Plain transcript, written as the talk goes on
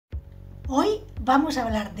Hoy vamos a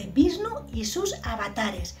hablar de Vishnu y sus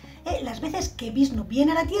avatares, las veces que Vishnu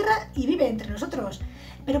viene a la Tierra y vive entre nosotros.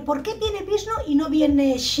 Pero ¿por qué viene Vishnu y no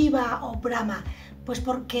viene Shiva o Brahma? Pues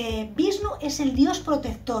porque Vishnu es el dios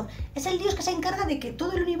protector, es el dios que se encarga de que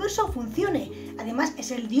todo el universo funcione. Además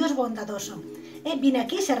es el dios bondadoso. Viene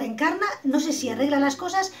aquí, se reencarna, no sé si arregla las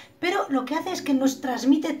cosas, pero lo que hace es que nos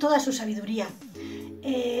transmite toda su sabiduría.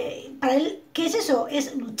 Para él, ¿qué es eso?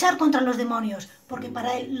 Es luchar contra los demonios, porque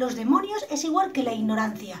para él los demonios es igual que la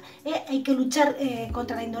ignorancia. Hay que luchar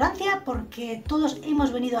contra la ignorancia porque todos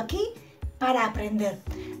hemos venido aquí para aprender.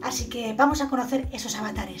 Así que vamos a conocer esos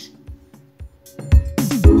avatares.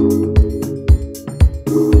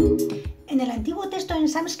 En el antiguo texto en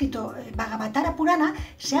sánscrito, Bhagavata Purana,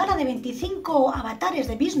 se habla de 25 avatares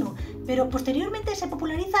de Vishnu, pero posteriormente se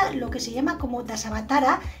populariza lo que se llama como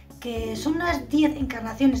Dasavatara, que son las 10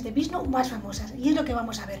 encarnaciones de Vishnu más famosas, y es lo que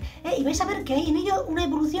vamos a ver. Y vais a ver que hay en ello una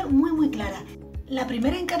evolución muy clara. La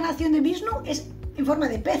primera encarnación de Vishnu es en forma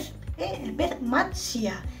de pez, el pez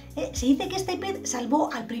Matsya. Se dice que este pez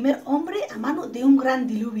salvó al primer hombre a mano de un gran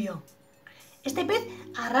diluvio. Este pez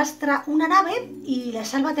arrastra una nave y la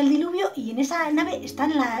salva del diluvio, y en esa nave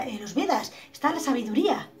están los Vedas, está la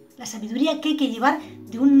sabiduría que hay que llevar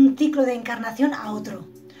de un ciclo de encarnación a otro.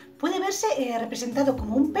 Puede verse representado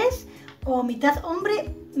como un pez o mitad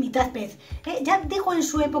hombre, mitad pez. Ya dijo en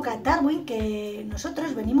su época Darwin que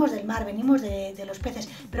nosotros venimos del mar, venimos de los peces.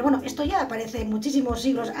 Pero bueno, esto ya aparece muchísimos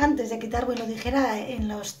siglos antes de que Darwin lo dijera en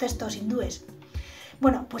los textos hindúes.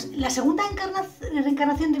 Bueno, pues la segunda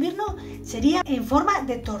reencarnación de Vishnu sería en forma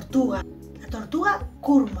de tortuga, la tortuga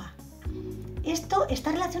Kurma. Esto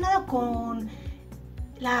está relacionado con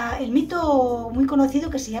el mito muy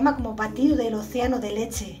conocido que se llama como batido del océano de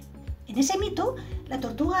leche. En ese mito, la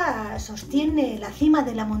tortuga sostiene la cima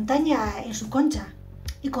de la montaña en su concha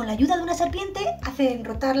y con la ayuda de una serpiente hacen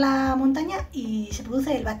rotar la montaña y se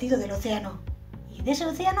produce el batido del océano. Y de ese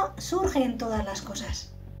océano surgen todas las cosas.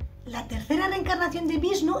 La tercera reencarnación de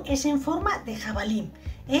Vishnu es en forma de jabalí.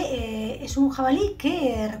 Es un jabalí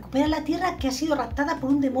que recupera la tierra que ha sido raptada por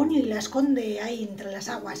un demonio y la esconde ahí entre las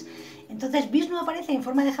aguas. Entonces Vishnu aparece en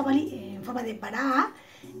forma de jabalí, en forma de pará,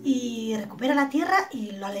 y recupera la tierra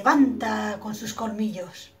y la levanta con sus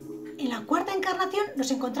colmillos. En la cuarta encarnación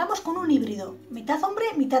nos encontramos con un híbrido, mitad hombre,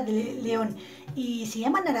 mitad león, y se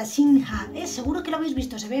llama Narasimha. Seguro que lo habéis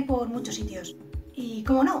visto, se ve por muchos sitios. Y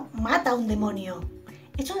como no, mata a un demonio.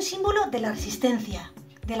 Es un símbolo de la resistencia,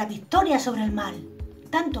 de la victoria sobre el mal,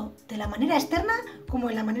 tanto de la manera externa como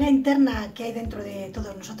en la manera interna que hay dentro de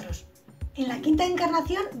todos nosotros. En la quinta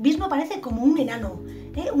encarnación, Vishnu aparece como un enano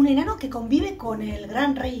que convive con el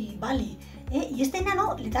gran rey Bali. Y este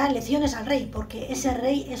enano le da lecciones al rey, porque ese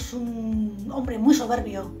rey es un hombre muy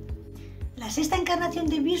soberbio. La sexta encarnación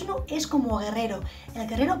de Vishnu es como guerrero, el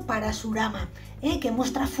guerrero Parasurama, que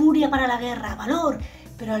muestra furia para la guerra, valor,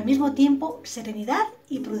 pero al mismo tiempo serenidad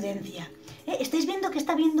y prudencia. Estáis viendo que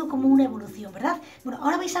está viendo como una evolución, ¿verdad? Bueno,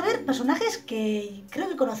 ahora vais a ver personajes que creo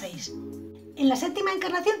que conocéis. En la séptima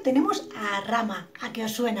encarnación tenemos a Rama, ¿a qué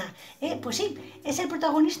os suena? Pues sí, es el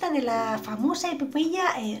protagonista de la famosa epopeya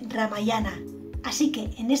Ramayana. Así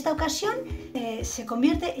que en esta ocasión se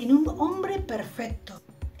convierte en un hombre perfecto,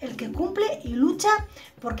 el que cumple y lucha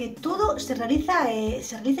porque todo se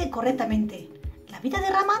realice correctamente. La vida de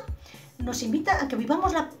Rama nos invita a que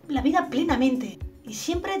vivamos la vida plenamente y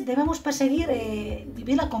siempre debemos perseguir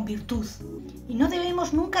vivirla con virtud. Y no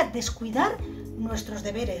debemos nunca descuidar nuestros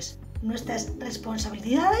deberes, nuestras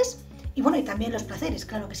responsabilidades y bueno, y también los placeres,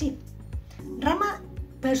 claro que sí. Rama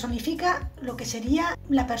personifica lo que sería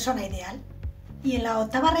la persona ideal. Y en la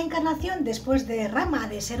octava reencarnación, después de Rama,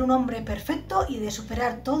 de ser un hombre perfecto y de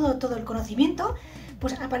superar todo el conocimiento,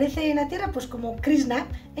 pues aparece en la Tierra pues como Krishna,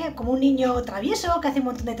 como un niño travieso que hace un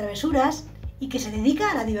montón de travesuras y que se dedica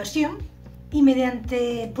a la diversión. Y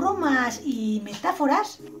mediante bromas y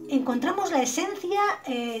metáforas encontramos la esencia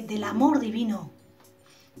del amor divino.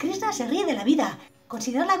 Krishna se ríe de la vida,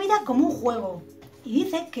 considera la vida como un juego y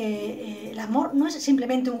dice que el amor no es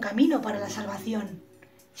simplemente un camino para la salvación,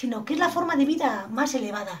 sino que es la forma de vida más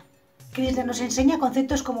elevada. Krishna nos enseña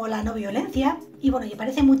conceptos como la no violencia y bueno, y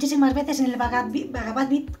aparece muchísimas veces en el Bhagavad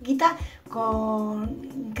Gita con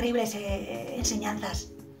increíbles enseñanzas.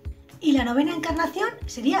 Y la novena encarnación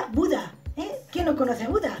sería Buda. ¿Quién no conoce a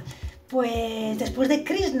Buda? Pues después de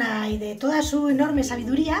Krishna y de toda su enorme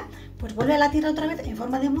sabiduría, pues vuelve a la Tierra otra vez en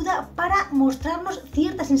forma de Buda para mostrarnos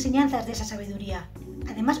ciertas enseñanzas de esa sabiduría.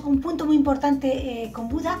 Además, un punto muy importante con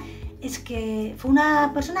Buda es que fue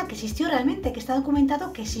una persona que existió realmente, que está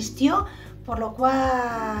documentado que existió, por lo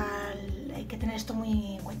cual hay que tener esto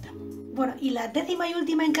muy en cuenta. Bueno, y la décima y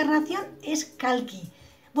última encarnación es Kalki.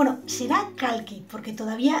 Bueno, será Kalki, porque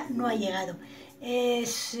todavía no ha llegado.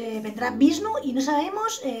 Vendrá Vishnu y no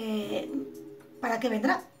sabemos para qué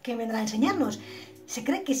vendrá a enseñarnos. Se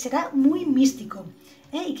cree que será muy místico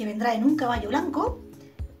y que vendrá en un caballo blanco,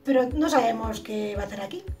 pero no sabemos qué va a hacer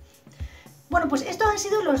aquí. Bueno, pues estos han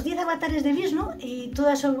sido los 10 avatares de Vishnu y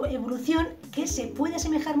toda su evolución, que se puede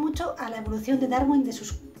asemejar mucho a la evolución de Darwin de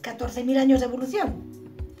sus 14.000 años de evolución.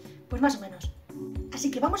 Pues más o menos. Así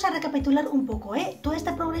que vamos a recapitular un poco, toda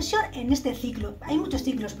esta progresión en este ciclo. Hay muchos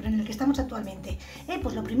ciclos, pero en el que estamos actualmente.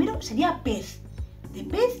 Pues lo primero sería pez. De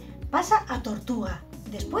pez pasa a tortuga.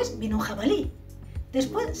 Después viene un jabalí.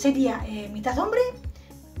 Después sería mitad hombre,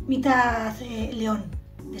 mitad león.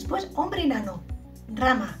 Después hombre enano.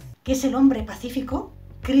 Brahma, que es el hombre pacífico.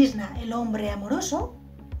 Krishna, el hombre amoroso.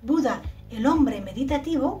 Buda, el hombre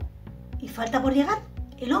meditativo. Y falta por llegar,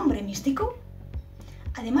 el hombre místico.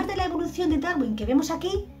 Además de la evolución de Darwin que vemos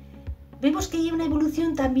aquí, vemos que hay una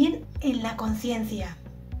evolución también en la conciencia.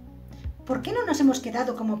 ¿Por qué no nos hemos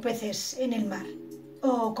quedado como peces en el mar?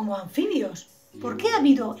 ¿O como anfibios? ¿Por qué ha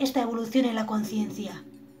habido esta evolución en la conciencia?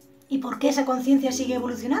 ¿Y por qué esa conciencia sigue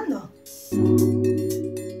evolucionando?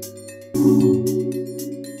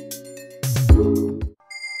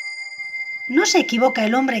 No se equivoca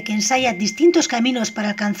el hombre que ensaya distintos caminos para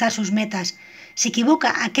alcanzar sus metas. Se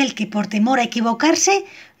equivoca aquel que por temor a equivocarse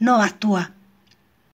no actúa.